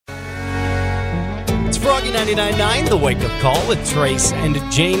Froggy 99.9, the wake-up call with Trace and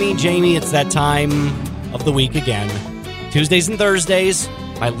Jamie. Jamie, it's that time of the week again. Tuesdays and Thursdays,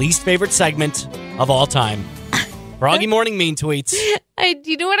 my least favorite segment of all time. Froggy Morning Mean Tweets.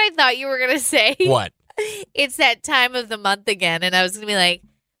 You know what I thought you were going to say? What? It's that time of the month again, and I was going to be like,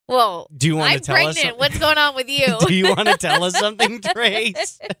 whoa, Do you want I'm to tell pregnant. us something? What's going on with you? Do you want to tell us something,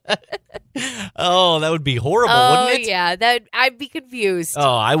 Trace? Oh, that would be horrible, wouldn't it? Yeah, I'd be confused.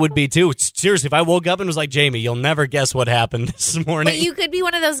 Oh, I would be too. Seriously, if I woke up and was like, Jamie, you'll never guess what happened this morning. But you could be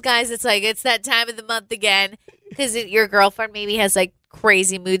one of those guys that's like, it's that time of the month again, because your girlfriend maybe has like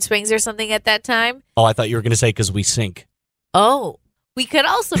crazy mood swings or something at that time. Oh, I thought you were going to say because we sync. Oh, we could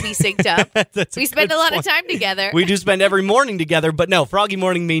also be synced up. We spend a lot of time together. We do spend every morning together, but no, Froggy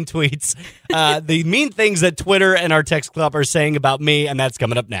Morning Mean Tweets. The mean things that Twitter and our text club are saying about me, and that's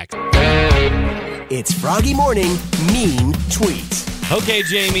coming up next. It's Froggy Morning Mean Tweets. Okay,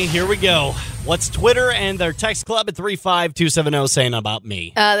 Jamie, here we go. What's Twitter and their text club at 35270 saying about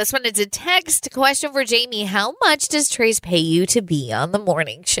me? This one is a text question for Jamie. How much does Trace pay you to be on the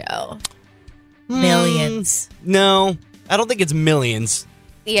morning show? Millions. No, I don't think it's millions.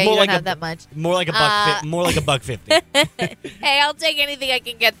 Yeah, you don't have that much. More like a buck. More like $1.50. Hey, I'll take anything I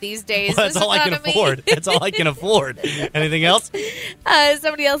can get these days. Well, that's all I can afford. That's all I can afford. Anything else?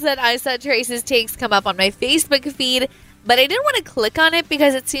 Somebody else said, I saw Trace's takes come up on my Facebook feed, but I didn't want to click on it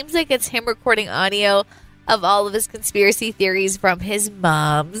because it seems like it's him recording audio of all of his conspiracy theories from his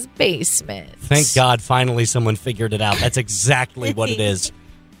mom's basement. Thank God finally someone figured it out. That's exactly what it is.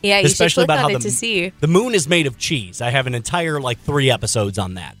 Yeah, you Especially should click about on how it to see. The moon is made of cheese. I have an entire 3 episodes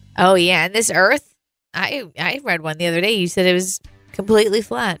on that. Oh, yeah. And this Earth, I read one the other day. You said it was completely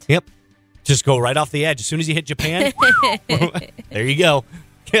flat. Yep. Just go right off the edge. As soon as you hit Japan, there you go.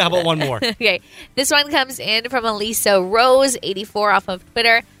 How about one more? Okay. This one comes in from Elisa Rose, 84 off of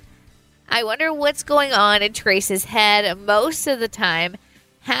Twitter. I wonder what's going on in Trace's head most of the time.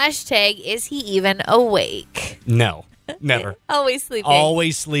 Hashtag, is he even awake? No. Never. Always sleeping.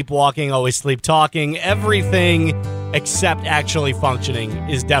 Always sleepwalking, always sleep talking. Everything except actually functioning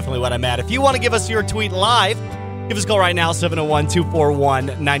is definitely what I'm at. If you want to give us your tweet live, give us a call right now,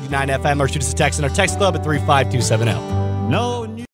 701-241-99FM, or shoot us a text in our text club at 35270. No